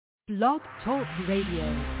Blog Talk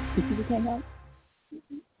Radio. Did you hang up?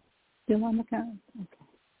 Still on the count? Okay.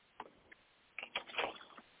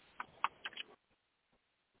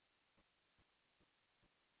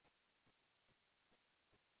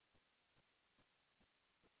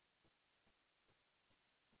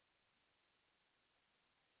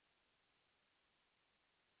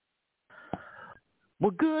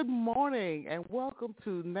 Well, good morning and welcome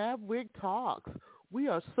to Nabwic Talks. We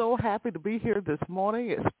are so happy to be here this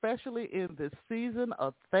morning, especially in this season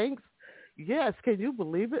of thanks. Yes, can you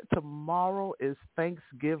believe it? Tomorrow is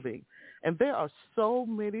Thanksgiving, and there are so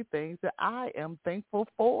many things that I am thankful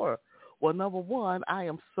for. Well, number one, I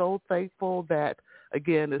am so thankful that,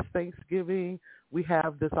 again, it's Thanksgiving. We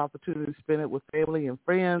have this opportunity to spend it with family and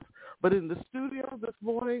friends. But in the studio this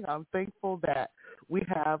morning, I'm thankful that we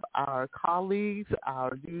have our colleagues,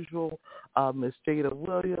 our usual Ms. Jada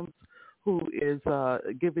Williams, who is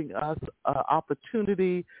giving us an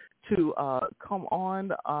opportunity to come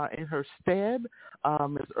on in her stead,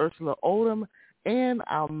 Ms. Ursula Odom, and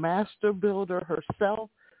our master builder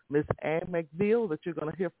herself, Ms. Ann McNeil, that you're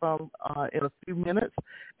going to hear from in a few minutes.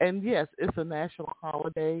 And yes, it's a national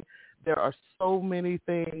holiday. There are so many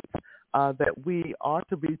things that we are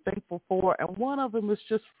to be thankful for, and one of them is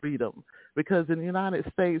just freedom, because in the United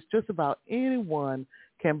States, just about anyone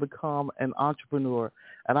can become an entrepreneur,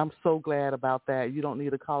 and I'm so glad about that. You don't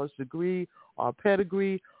need a college degree or a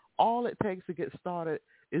pedigree. All it takes to get started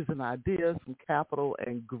is an idea, some capital,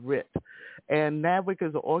 and grit. And Nabwic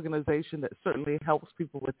is an organization that certainly helps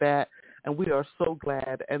people with that, and we are so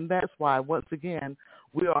glad. And that's why, once again,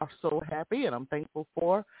 we are so happy, and I'm thankful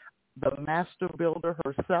for the master builder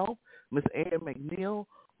herself, Ms. Ann McNeil,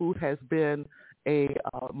 who has been a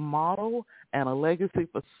model and a legacy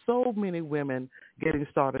for so many women getting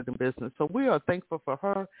started in business. So we are thankful for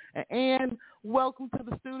her. And Ann, welcome to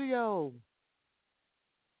the studio.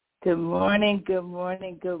 Good morning, good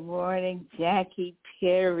morning, good morning, Jackie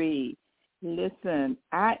Perry. Listen,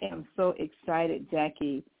 I am so excited,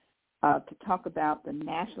 Jackie, to talk about the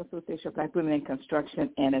National Association of Black Women in Construction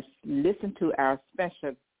and listen to our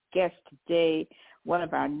special guest today, one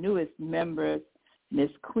of our newest members, Ms.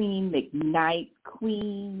 QueenMcKnight,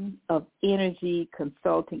 Queen of Energy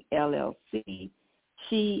Consulting, LLC.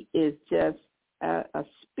 She is just a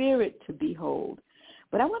spirit to behold.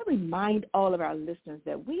 But I want to remind all of our listeners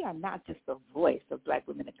that we are not just the voice of Black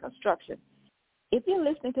women in construction. If you're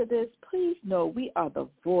listening to this, please know we are the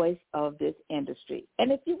voice of this industry.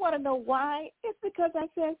 And if you want to know why, it's because I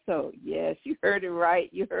said so. Yes, you heard it right.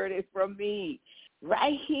 You heard it from me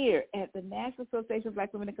right here at the National Association of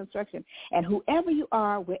Black Women in Construction. And whoever you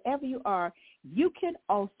are, wherever you are, you can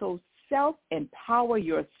also self-empower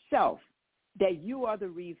yourself that you are the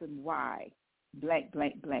reason why, blank,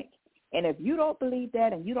 blank, blank. And if you don't believe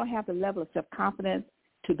that and you don't have the level of self-confidence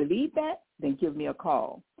to believe that, then give me a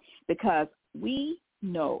call. Because we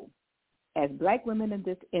know, as Black women in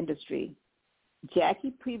this industry,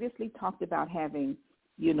 Jackie previously talked about having,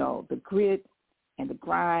 the grit and the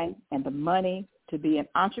grind and the money to be an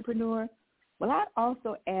entrepreneur. Well, I'd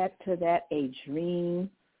also add to that a dream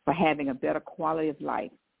for having a better quality of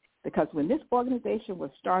life. Because when this organization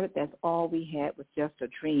was started, that's all we had was just a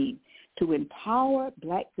dream, to empower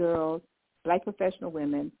Black girls, Black professional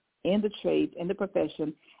women in the trades, in the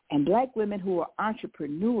profession, and Black women who are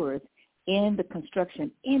entrepreneurs in the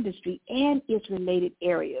construction industry and its related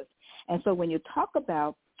areas. And so when you talk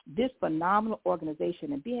about this phenomenal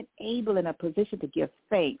organization and being able in a position to give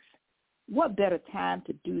thanks, what better time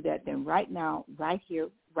to do that than right now, right here,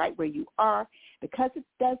 right where you are, because it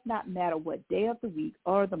does not matter what day of the week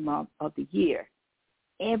or the month of the year.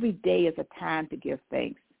 Every day is a time to give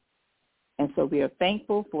thanks. And so we are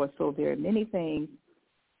thankful for so very many things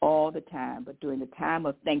all the time. But during the time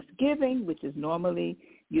of Thanksgiving, which is normally,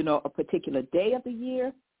 a particular day of the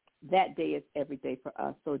year, that day is every day for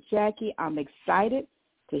us. So, Jackie, I'm excited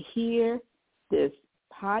to hear this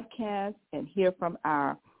podcast and hear from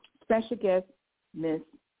our special guest, Ms.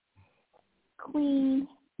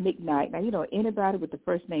 QueenMcKnight. Now, anybody with the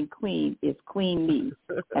first name Queen is Queen me,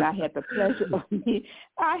 and I had the pleasure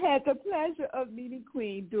of meeting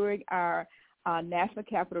Queen during our National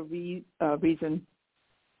Capital Region,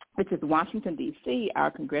 which is Washington, D.C., our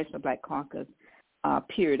Congressional Black Caucus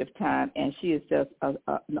period of time, and she is just an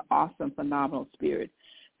awesome, phenomenal spirit.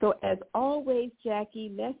 So as always,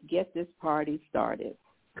 Jackie, let's get this party started.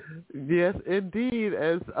 Yes, indeed.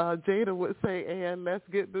 As Jada would say, and let's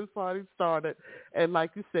get this party started. And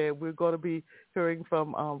like you said, we're going to be hearing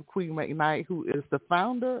from Queen McKnight, who is the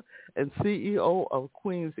founder and CEO of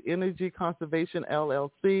Queen's Energy Conservation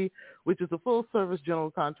LLC, which is a full-service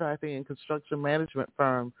general contracting and construction management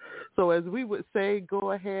firm. So as we would say,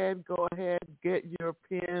 go ahead, get your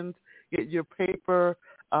pens, get your paper,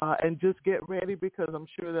 and just get ready, because I'm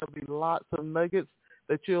sure there'll be lots of nuggets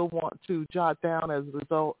that you'll want to jot down as a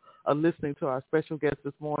result of listening to our special guest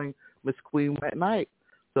this morning, Miss Queen McKnight.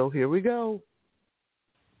 So here we go.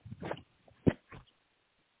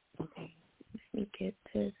 Okay, let me get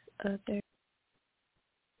this other.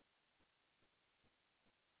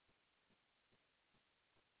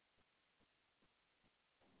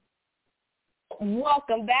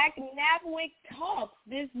 Welcome back. Nabwic Talks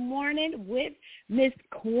this morning with Miss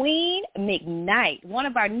Queen McKnight, one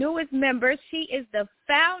of our newest members. She is the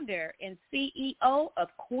founder and CEO of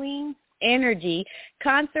Queen's Energy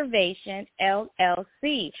Conservation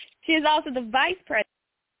LLC. She is also the vice president.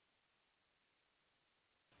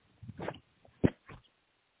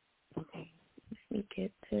 Okay, let me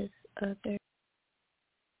get this other.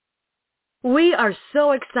 We are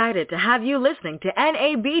so excited to have you listening to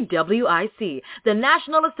NABWIC, the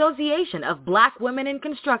National Association of Black Women in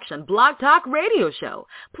Construction Blog Talk Radio Show.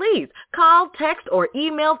 Please call, text, or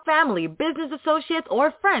email family, business associates,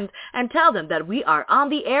 or friends and tell them that we are on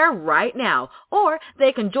the air right now. Or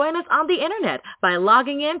they can join us on the internet by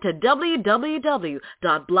logging in to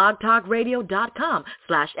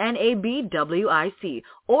www.blogtalkradio.com/NABWIC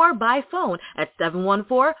or by phone at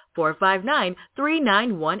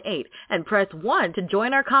 714-459-3918 and press 1 to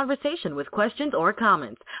join our conversation with questions or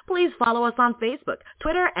comments. Please follow us on Facebook,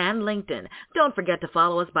 Twitter, and LinkedIn. Don't forget to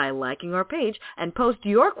follow us by liking our page and post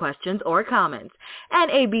your questions or comments.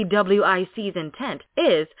 NABWIC's intent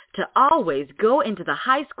is to always go into the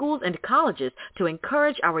high schools and colleges to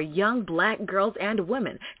encourage our young Black girls and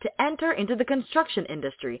women to enter into the construction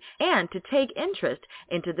industry and to take interest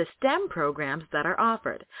into the STEM programs that are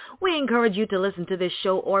offered. We encourage you to listen to this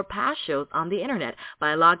show or past shows on the internet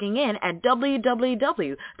by logging in at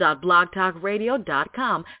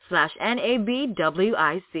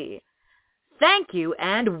www.blogtalkradio.com/NABWIC. Thank you,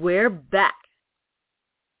 and we're back.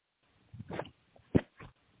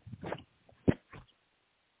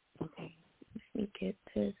 Okay, let me get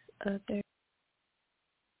this other.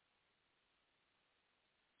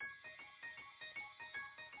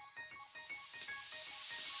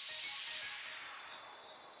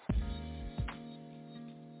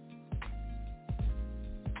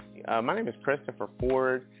 My name is Christopher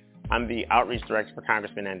Ford. I'm the Outreach Director for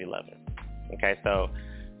Congressman Andy Levin. Okay, so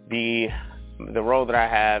the role that I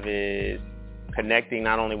have is connecting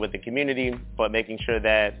not only with the community, but making sure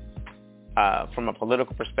that from a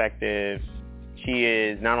political perspective, he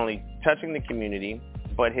is not only touching the community,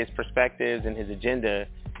 but his perspectives and his agenda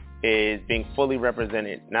is being fully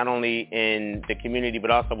represented, not only in the community, but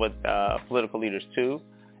also with political leaders too,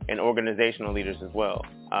 and organizational leaders as well,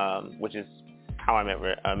 which is how I met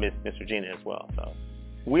Miss Regina as well. So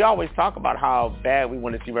we always talk about how bad we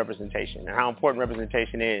want to see representation and how important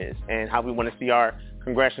representation is, and how we want to see our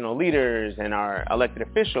congressional leaders and our elected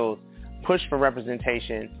officials push for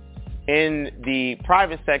representation in the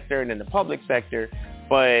private sector and in the public sector.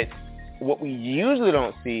 But what we usually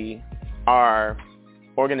don't see are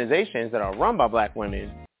organizations that are run by Black women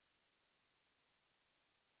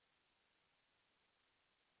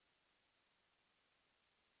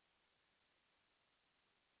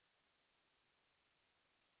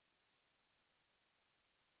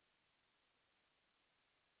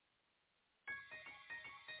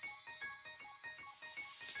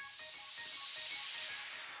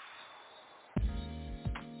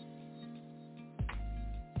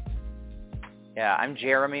Yeah, I'm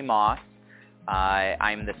Jeremy Moss.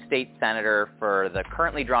 I'm the state senator for the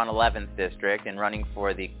currently drawn 11th district and running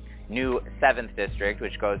for the new 7th district,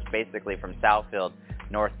 which goes basically from Southfield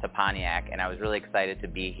north to Pontiac. And I was really excited to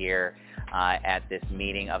be here at this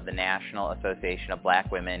meeting of the National Association of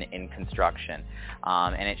Black Women in Construction.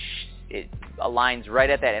 And it aligns right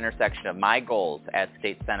at that intersection of my goals as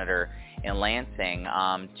state senator in Lansing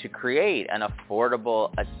to create an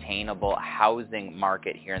affordable, attainable housing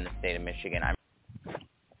market here in the state of Michigan.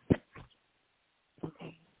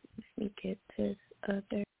 Okay, let me get this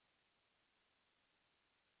other.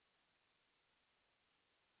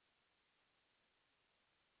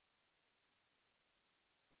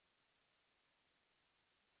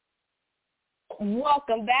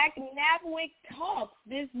 Welcome back. Nabwic Talks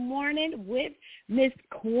this morning with Miss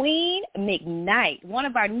Queen McKnight, one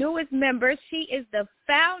of our newest members. She is the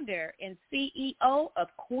founder and CEO of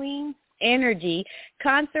Queen's Energy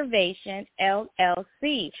Conservation,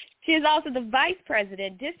 LLC. She is also the Vice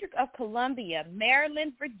President, District of Columbia,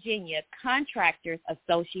 Maryland, Virginia Contractors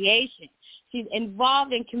Association. She's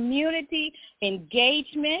involved in Community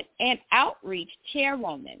Engagement and Outreach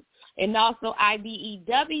Chairwoman, and also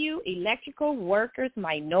IBEW, Electrical Workers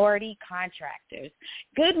Minority Contractors.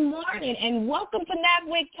 Good morning, and welcome to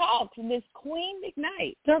Nabwic Talks, Ms. Queen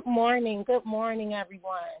McKnight. Good morning,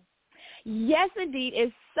 everyone. Yes, indeed.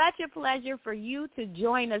 It's such a pleasure for you to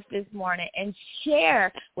join us this morning and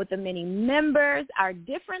share with the many members, our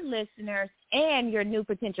different listeners, and your new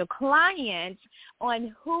potential clients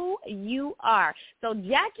on who you are. So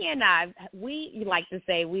Jackie and I, we like to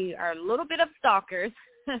say we are a little bit of stalkers.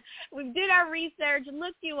 We did our research,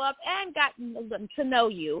 looked you up, and got to know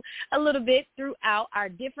you a little bit throughout our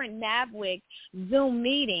different Nabwic Zoom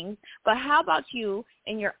meetings. But how about you,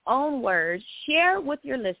 in your own words, share with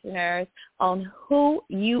your listeners on who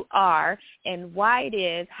you are and why it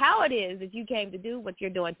is, how it is that you came to do what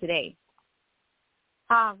you're doing today.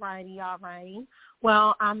 All righty.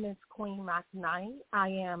 Well, I'm Ms. QueenMcKnight. I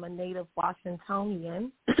am a native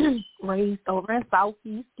Washingtonian, raised over in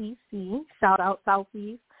Southeast D.C. Shout out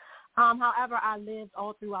Southeast. However, I lived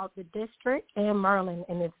all throughout the district and Maryland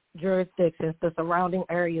and its jurisdictions, the surrounding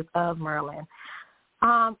areas of Maryland.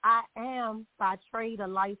 I am, by trade, a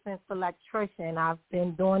licensed electrician. I've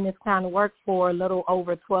been doing this kind of work for a little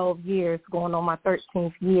over 12 years, going on my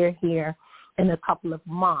 13th year here in a couple of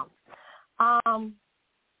months.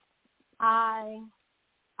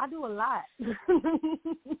 I do a lot.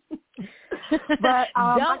 But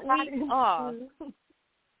don't we all?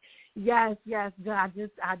 Yes.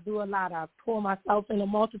 I do a lot. I pull myself in a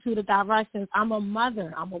multitude of directions. I'm a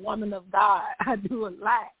mother. I'm a woman of God. I do a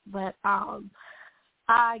lot. But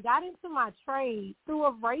I got into my trade through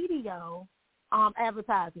a radio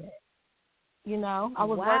advertisement. You know, I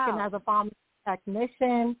was working as a pharmacy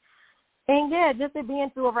technician. And, yeah, just it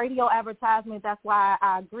being through a radio advertisement, that's why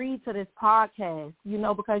I agreed to this podcast, you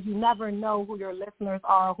know, because you never know who your listeners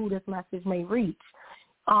are, who this message may reach.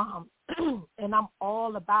 And I'm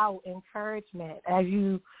all about encouragement. As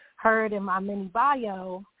you heard in my mini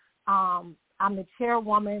bio, I'm the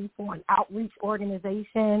chairwoman for an outreach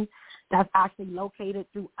organization that's actually located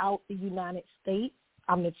throughout the United States.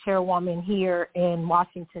 I'm the chairwoman here in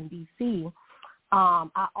Washington, D.C.,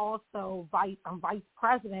 I'm vice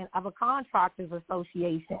president of a Contractors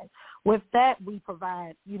Association. With that, we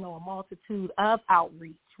provide, you know, a multitude of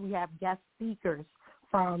outreach. We have guest speakers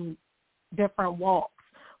from different walks.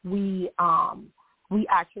 We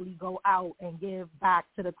actually go out and give back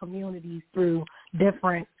to the communities through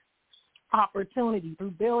different opportunities,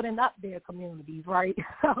 through building up their communities, right?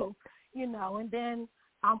 So, you know, and then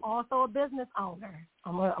I'm also a business owner.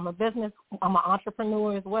 I'm an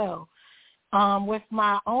entrepreneur as well. With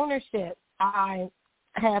my ownership, I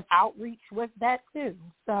have outreach with that too.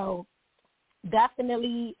 So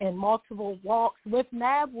definitely in multiple walks with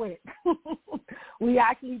Nabwic. We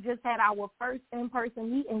actually just had our first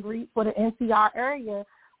in-person meet and greet for the NCR area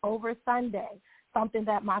over Sunday, something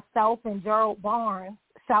that myself and Gerald Barnes,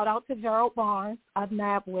 shout out to Gerald Barnes of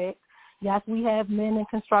Nabwic. Yes, we have men in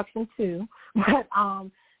construction too, but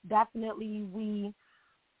definitely we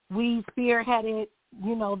spearheaded,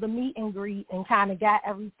 you know, the meet and greet and kind of got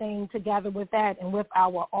everything together with that. And with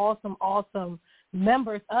our awesome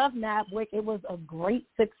members of Nabwic, it was a great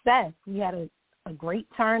success. We had a great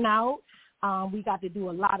turnout. We got to do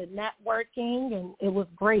a lot of networking, and it was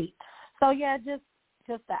great. So, yeah, just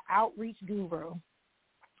the outreach guru.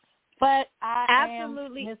 But I am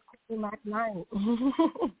Ms. QueenMcKnight.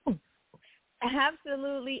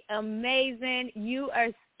 Absolutely amazing. You are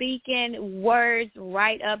speaking words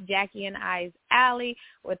right up Jackie and I's alley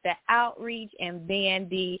with the outreach and being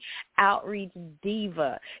the outreach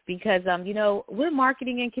diva because, you know, we're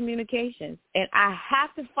marketing and communications, and I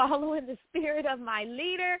have to follow in the spirit of my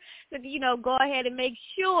leader to, you know, go ahead and make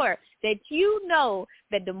sure that you know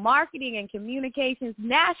that the Marketing and Communications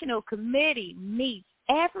National Committee meets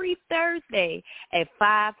every Thursday at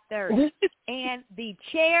 5:30. And the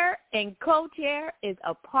chair and co-chair is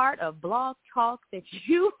a part of Blog Talk that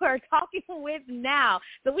you are talking with now.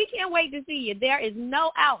 So we can't wait to see you. There is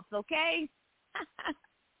no outs, okay?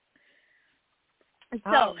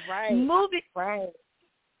 So moving right.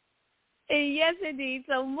 Yes, indeed.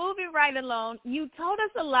 So moving right along, you told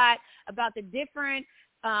us a lot about the different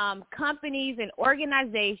companies and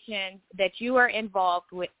organizations that you are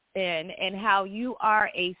involved with and how you are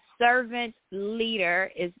a servant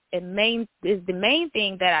leader is the main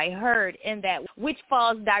thing that I heard in that, which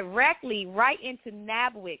falls directly right into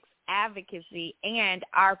Nabwic's advocacy and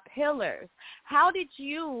our pillars. How did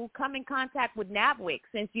you come in contact with Nabwic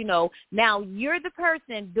since, now you're the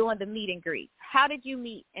person doing the meet and greet? How did you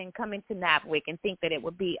meet and come into Nabwic and think that it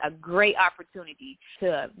would be a great opportunity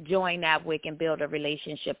to join Nabwic and build a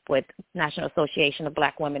relationship with National Association of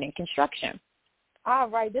Black Women in Construction? All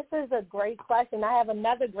right, this is a great question. I have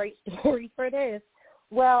another great story for this.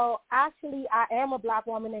 Well, actually, I am a Black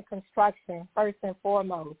woman in construction, first and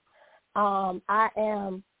foremost. I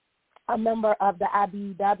am a member of the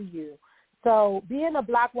IBEW. So being a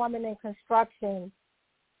Black woman in construction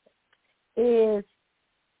is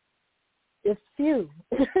few.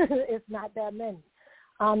 It's not that many.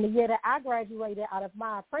 The year that I graduated out of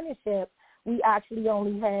my apprenticeship, we actually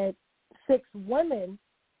only had 6 women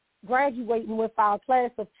graduating with our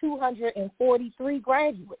class of 243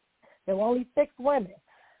 graduates. There were only 6 women.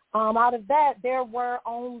 Out of that, there were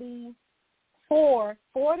only 4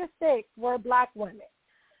 to 6 were Black women.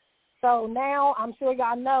 So now I'm sure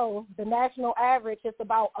y'all know the national average is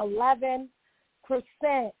about 11%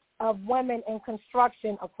 of women in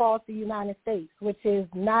construction across the United States, which is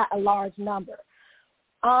not a large number.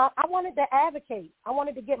 I wanted to advocate. I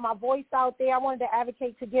wanted to get my voice out there. I wanted to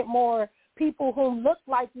advocate to get more people who look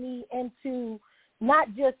like me into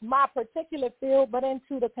not just my particular field, but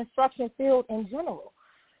into the construction field in general.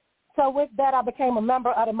 So with that, I became a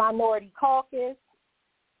member of the Minority Caucus.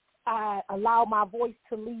 I allowed my voice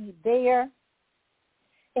to lead there.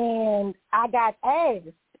 And I got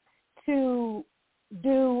asked to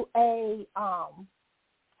do I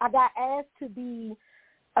got asked to be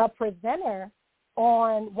a presenter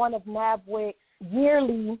on one of Nabwic's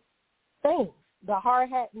yearly things, the Hard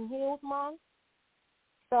Hat and Heels Month.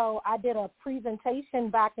 So I did a presentation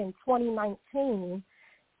back in 2019,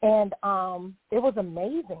 and it was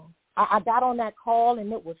amazing. I got on that call,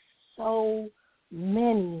 and it was so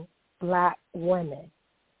many Black women.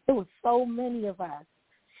 It was so many of us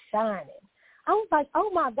shining. I was like, oh,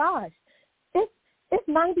 my gosh, it's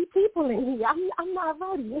 90 people in here. I'm not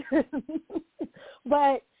ready.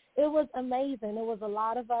 But it was amazing. It was a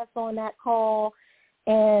lot of us on that call,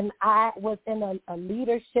 and I was in a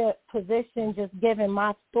leadership position, just giving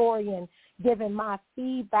my story and giving my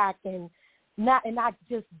feedback, and I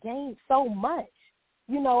just gained so much.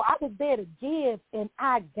 I was there to give, and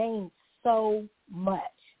I gained so much.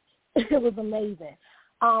 It was amazing.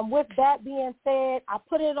 With that being said, I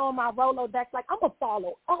put it on my Rolodex, like I'm going to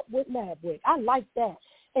follow up with Nabwic. I like that.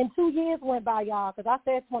 And 2 years went by, y'all, because I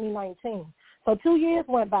said 2019. So 2 years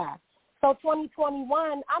went by. So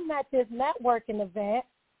 2021, I'm at this networking event.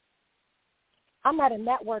 I'm at a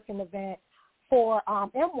networking event for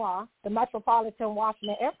MWA, the Metropolitan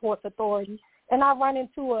Washington Airports Authority, and I run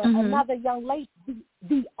into another young lady,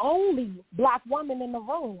 the only Black woman in the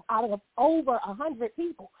room out of over 100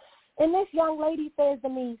 people. And this young lady says to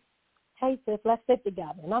me, hey, sis, let's sit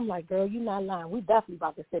together. And I'm like, girl, you're not lying. We definitely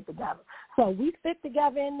about to sit together. So we sit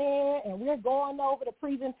together in there, and we're going over the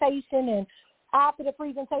presentation. And after the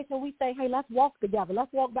presentation, we say, hey, let's walk together.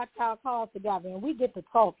 Let's walk back to our cars together. And we get to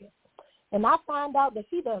talking. And I find out that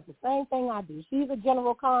she does the same thing I do. She's a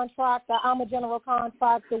general contractor. I'm a general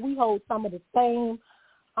contractor. We hold some of the same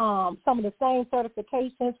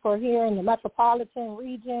certifications for here in the metropolitan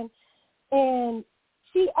region. And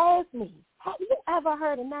she asked me, have you ever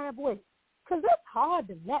heard of Nabwic? Because it's hard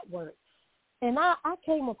to network. And I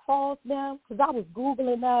came across them because I was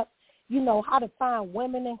Googling up, how to find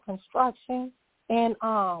women in construction. And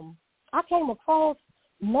I came across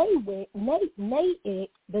Nabwic,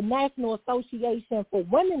 the National Association for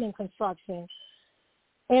Women in Construction.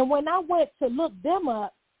 And when I went to look them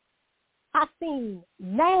up, I seen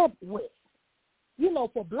Nabwic,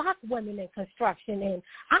 for Black women in construction. And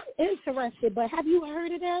I'm interested, but have you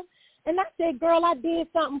heard of them? And I said, girl, I did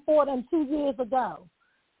something for them 2 years ago.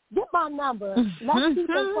 Get my number. Let's keep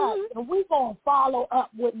in touch. And we're going to follow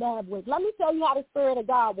up with Nabwic. Let me tell you how the Spirit of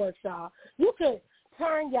God works, y'all. You could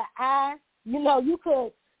turn your eye. You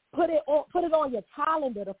could put it on your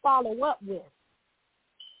calendar to follow up with.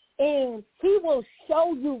 And he will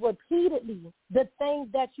show you repeatedly the things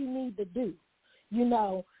that you need to do,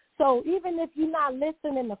 So even if you're not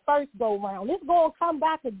listening the first go-round, it's going to come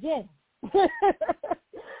back again. It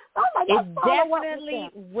definitely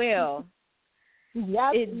will.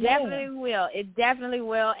 Yes, it definitely will. It definitely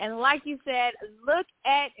will. And like you said, look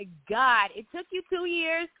at God. It took you 2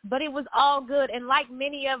 years, but it was all good. And like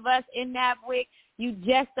many of us in Nabwic, you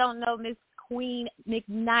just don't know Miss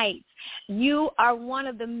QueenMcKnight. You are one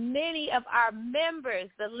of the many of our members,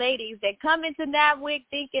 the ladies that come into Nabwic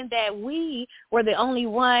thinking that we were the only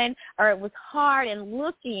one, or it was hard and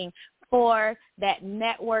looking for that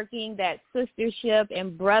networking, that sistership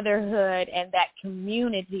and brotherhood and that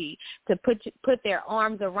community to put their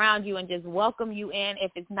arms around you and just welcome you in,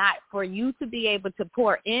 if it's not for you to be able to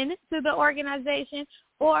pour into the organization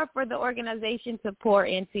or for the organization to pour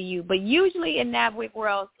into you. But usually in Nabwic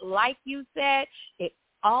world, like you said, it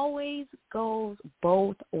always goes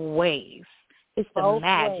both ways. It's the both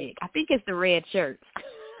magic. Ways. I think it's the red shirts.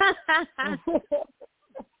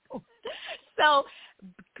 So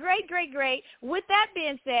great. With that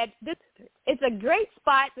being said, it's a great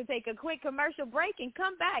spot to take a quick commercial break and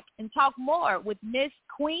come back and talk more with Miss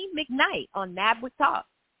QueenMcKnight on Nabwic Talk.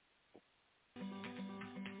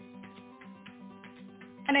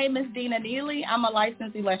 My name is Dina Neely. I'm a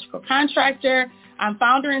licensed electrical contractor. I'm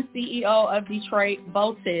founder and CEO of Detroit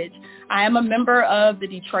Voltage. I am a member of the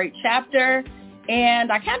Detroit chapter,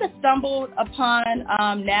 and I kind of stumbled upon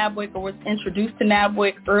Nabwic, or was introduced to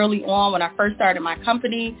Nabwic early on when I first started my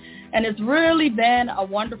company, and it's really been a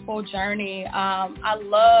wonderful journey. I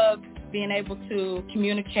love being able to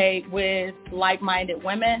communicate with like-minded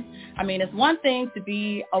women. I mean, it's one thing to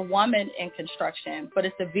be a woman in construction, but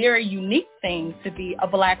it's a very unique thing to be a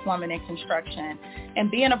Black woman in construction.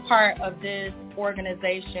 And being a part of this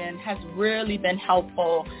organization has really been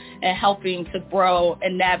helpful in helping to grow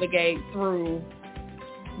and navigate through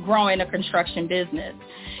growing a construction business.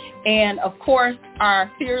 And of course,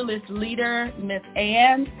 our fearless leader, Miss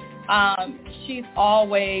Ann, she's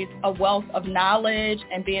always a wealth of knowledge,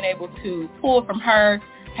 and being able to pull from her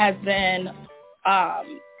has been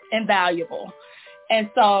invaluable. And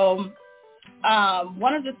so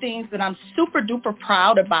one of the things that I'm super duper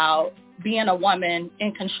proud about being a woman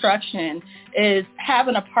in construction is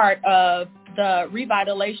having a part of the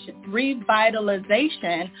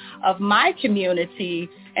revitalization of my community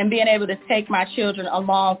and being able to take my children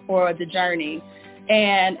along for the journey.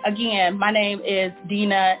 And again, my name is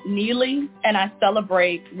Dina Neely, and I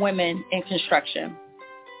celebrate women in construction.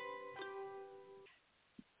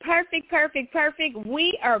 Perfect.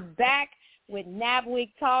 We are back with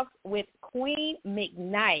Nabwic Talks with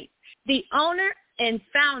QueenMcKnight, the owner and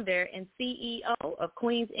founder and CEO of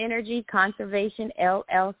Queen's Energy Conservation,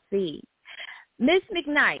 LLC. Miss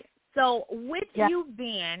McKnight, so with you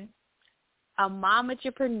being a mom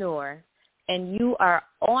entrepreneur, and you are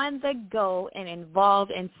on the go and involved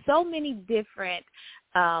in so many different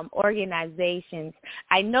organizations,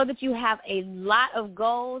 I know that you have a lot of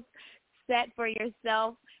goals set for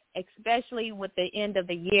yourself, especially with the end of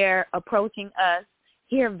the year approaching us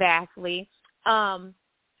here vastly.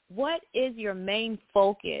 What is your main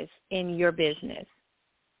focus in your business?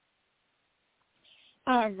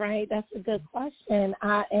 All right, that's a good question.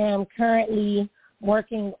 I am currently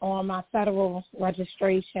working on my federal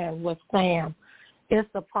registration with SAM. It's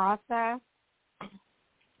a process.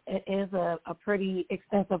 It is a pretty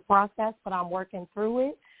extensive process, but I'm working through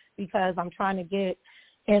it because I'm trying to get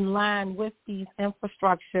in line with these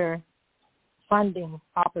infrastructure funding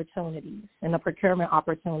opportunities and the procurement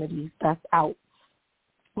opportunities that's out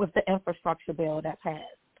with the infrastructure bill that passed.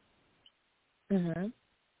 Mm-hmm.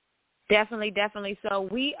 Definitely. So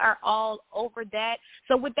we are all over that.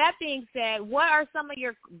 So with that being said, what are some of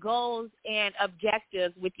your goals and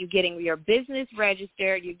objectives with you getting your business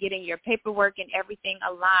registered, you're getting your paperwork and everything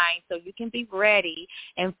aligned so you can be ready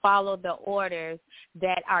and follow the orders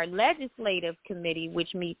that our legislative committee,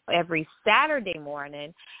 which meets every Saturday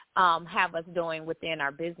morning, have us doing within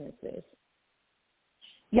our businesses?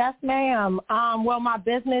 Yes, ma'am. Well, my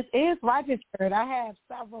business is registered. I have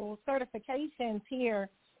several certifications here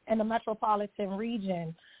in the metropolitan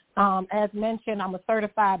region. As mentioned, I'm a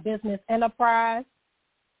certified business enterprise.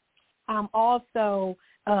 I'm also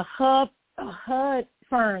a HUD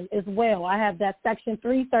firm as well. I have that Section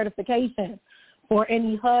 3 certification for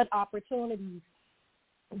any HUD opportunities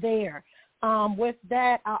there. With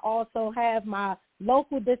that, I also have my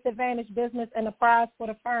local disadvantaged business enterprise for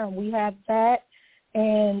the firm. We have that,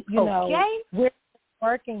 and, we're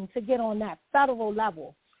working to get on that federal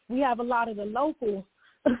level. We have a lot of the local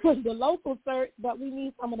certs, but we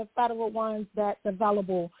need some of the federal ones that's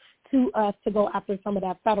available to us to go after some of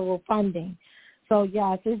that federal funding. So,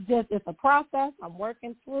 yes, it's a process. I'm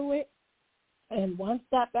working through it, and one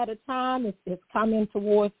step at a time. It's coming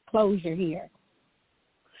towards closure here.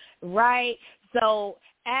 Right. So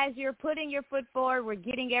as you're putting your foot forward, we're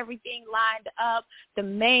getting everything lined up. The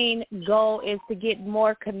main goal is to get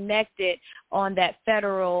more connected on that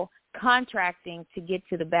federal contracting to get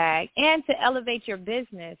to the bag and to elevate your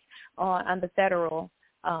business on the federal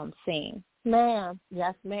scene. Ma'am.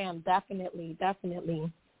 Yes, ma'am. Definitely.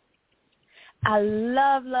 I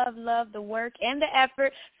love the work and the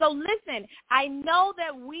effort. So listen, I know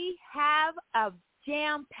that we have a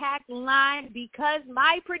jam-packed line because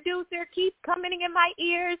my producer keeps coming in my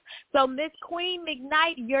ears. So, Miss Queen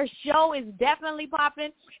McKnight, your show is definitely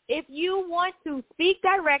popping. If you want to speak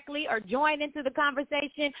directly or join into the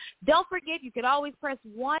conversation, don't forget you could always press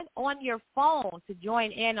 1 on your phone to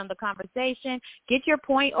join in on the conversation. Get your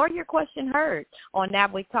point or your question heard on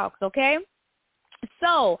Nabwic Talks, okay?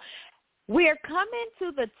 So, we're coming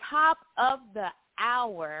to the top of the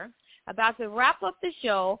hour, about to wrap up the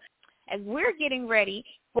show as we're getting ready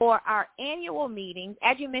for our annual meetings.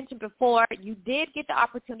 As you mentioned before, you did get the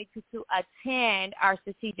opportunity to attend our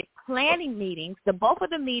strategic planning meetings. Both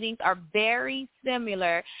of the meetings are very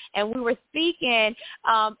similar, and we were speaking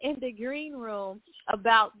in the green room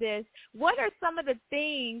about this. What are some of the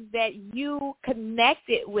things that you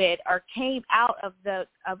connected with or came out of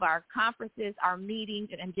our conferences, our meetings,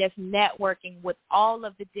 and just networking with all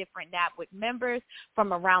of the different Nabwic members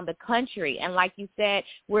from around the country? And like you said,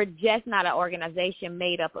 we're just not an organization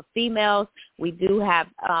made up of females. We do have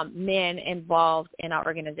men involved in our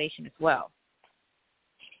organization as well.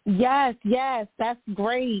 Yes, that's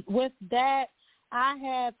great. With that,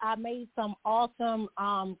 I made some awesome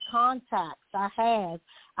contacts.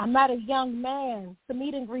 I met a young man, the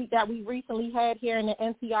meet and greet that we recently had here in the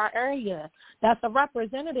NCR area. That's a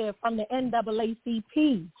representative from the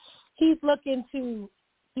NAACP. He's looking to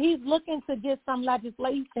get some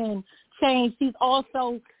legislation changed. He's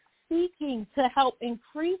also seeking to help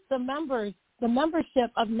increase the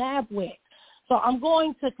membership of Nabwic. So I'm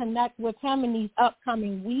going to connect with him in these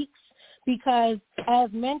upcoming weeks because, as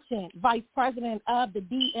mentioned, Vice President of the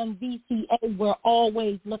DMVCA, we're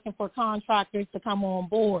always looking for contractors to come on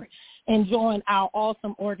board and join our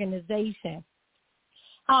awesome organization.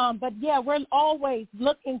 But, yeah, we're always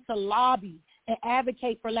looking to lobby and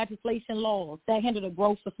advocate for legislation laws that hinder the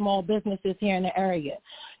growth of small businesses here in the area.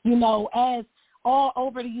 You know, as all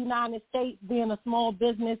over the United States, being a small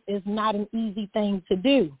business is not an easy thing to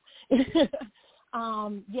do.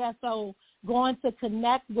 So going to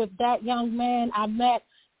connect with that young man, I met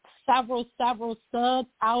several subs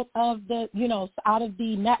out of the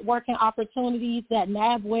networking opportunities that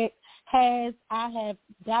Nabwic has. I have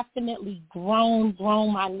definitely grown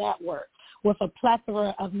my network with a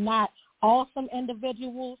plethora of not awesome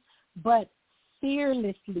individuals, but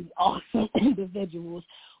fearlessly awesome individuals,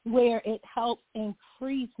 where it helps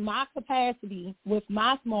increase my capacity with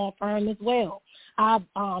my small firm as well. I've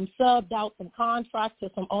subbed out some contracts to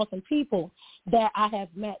some awesome people that I have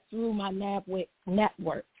met through my Nabwic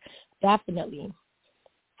network. Definitely.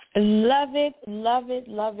 Love it.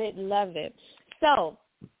 So,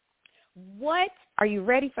 are you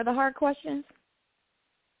ready for the hard questions?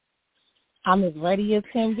 I'm as ready as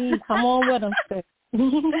can be. Come on with them, sis.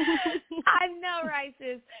 I know, right,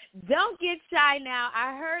 sis? Don't get shy now.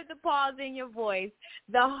 I heard the pause in your voice.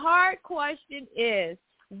 The hard question is,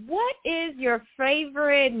 what is your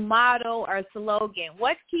favorite motto or slogan?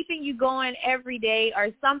 What's keeping you going every day, or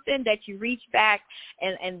something that you reach back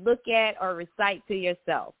and look at or recite to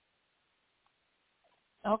yourself?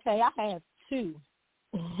 Okay, I have two.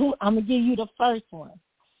 I'm going to give you the first one.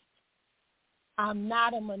 I'm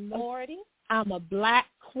not a minority. I'm a black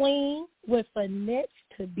queen with a niche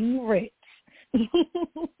to be rich.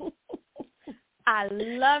 I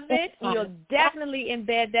love it. We'll definitely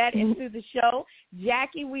embed that into the show.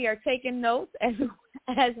 Jackie, we are taking notes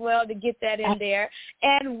as well to get that in there.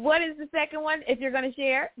 And what is the second one, if you're going to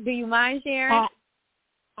share? Do you mind sharing?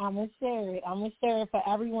 I'm going to share it. I'm going to share it for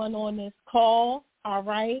everyone on this call, all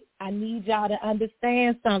right? I need y'all to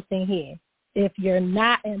understand something here. If you're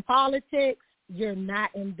not in politics, you're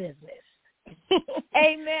not in business.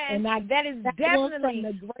 Amen. And that is definitely from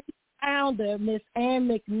the great founder, Miss Ann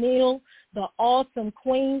McNeil, the awesome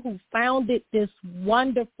queen who founded this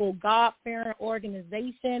wonderful God-fearing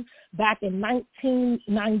organization back in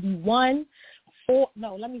 1991.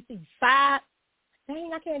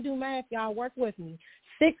 I can't do math, y'all. Work with me.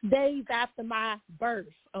 6 days after my birth,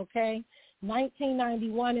 okay?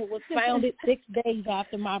 1991, it was founded 6 days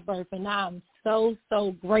after my birth, and I'm so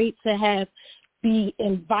great to be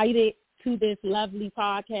invited to this lovely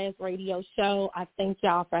podcast radio show. I thank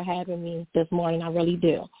y'all for having me this morning. I really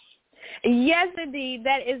do. Yes, indeed.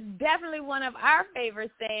 That is definitely one of our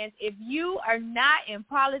favorite sayings. If you are not in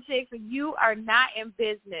politics, you are not in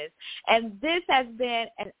business. And this has been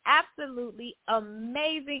an absolutely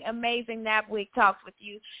amazing Nabwic Talks with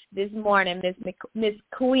you this morning, Miss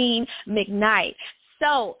Queen McKnight.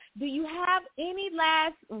 So, do you have any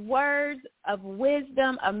last words of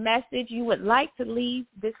wisdom, a message you would like to leave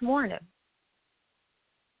this morning?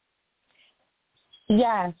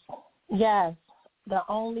 Yes. The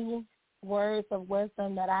only words of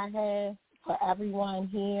wisdom that I have for everyone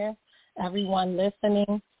here, everyone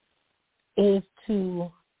listening, is to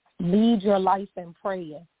lead your life in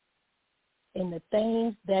prayer. And the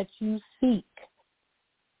things that you seek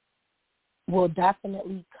will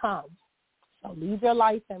definitely come. So lead your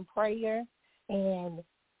life in prayer, and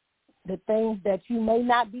the things that you may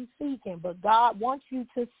not be seeking, but God wants you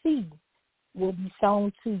to see, will be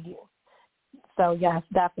shown to you. So, yes,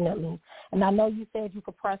 definitely. And I know you said you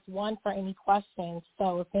could press 1 for any questions.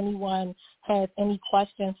 So if anyone has any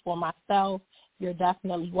questions for myself, you're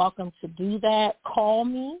definitely welcome to do that. Call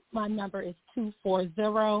me. My number is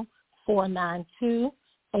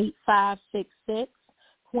 240-492-8566.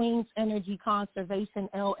 Queen's Energy Conservation,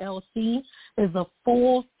 LLC, is a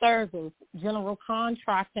full-service general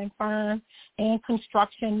contracting firm and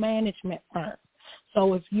construction management firm.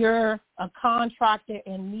 So if you're a contractor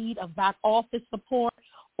in need of back office support,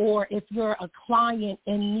 or if you're a client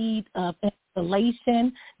in need of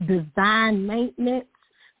installation, design, maintenance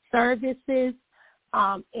services,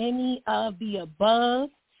 any of the above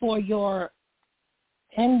for your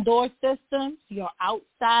indoor systems, your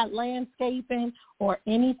outside landscaping, or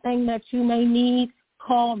anything that you may need,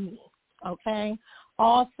 call me, okay?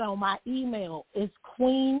 Also, my email is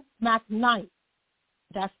QueenMcKnight.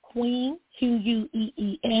 That's Queen, Queen,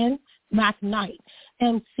 McKnight,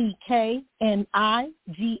 MCKNIGHT,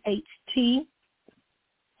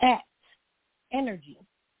 at Energy,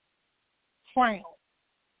 Crown,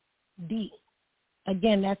 D.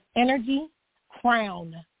 Again, that's Energy,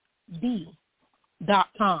 Crown,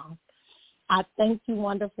 D.com. I thank you,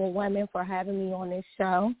 wonderful women, for having me on this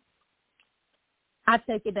show. I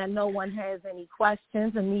take it that no one has any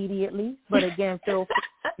questions immediately, but again, feel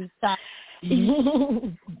free to stop.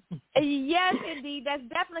 Yes, indeed. That's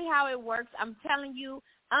definitely how it works. I'm telling you,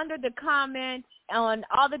 under the comments on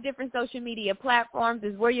all the different social media platforms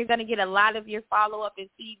is where you're going to get a lot of your follow-up and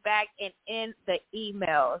feedback, and in the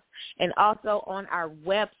emails. And also on our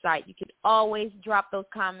website, you can always drop those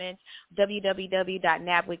comments,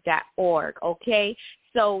 www.nabwic.org, okay?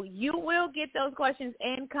 So you will get those questions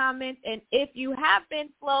and comments, and if you have been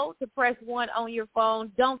slow to press 1 on your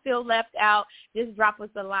phone, don't feel left out. Just drop us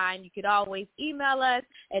a line. You could always email us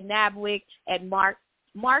at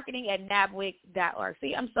marketing@nabwic.org.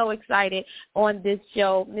 See, I'm so excited on this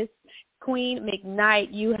show. Miss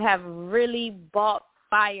QueenMcKnight, you have really brought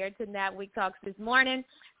fire to Nabwic Talks this morning.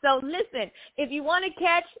 So listen, if you want to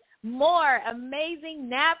catch more amazing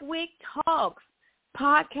Nabwic Talks,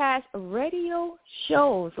 podcast radio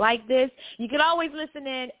shows like this, you can always listen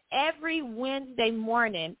in every Wednesday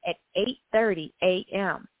morning at 8:30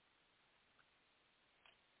 a.m.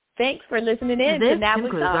 Thanks for listening in to Nabwic Talks. This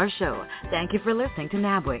concludes our show. Thank you for listening to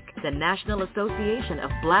Nabwic, the National Association of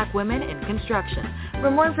Black Women in Construction.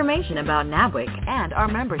 For more information about Nabwic and our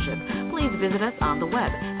membership, please visit us on the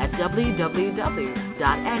web at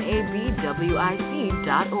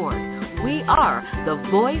www.nabwic.org. We are the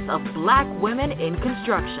voice of Black women in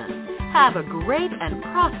construction. Have a great and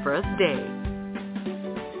prosperous day.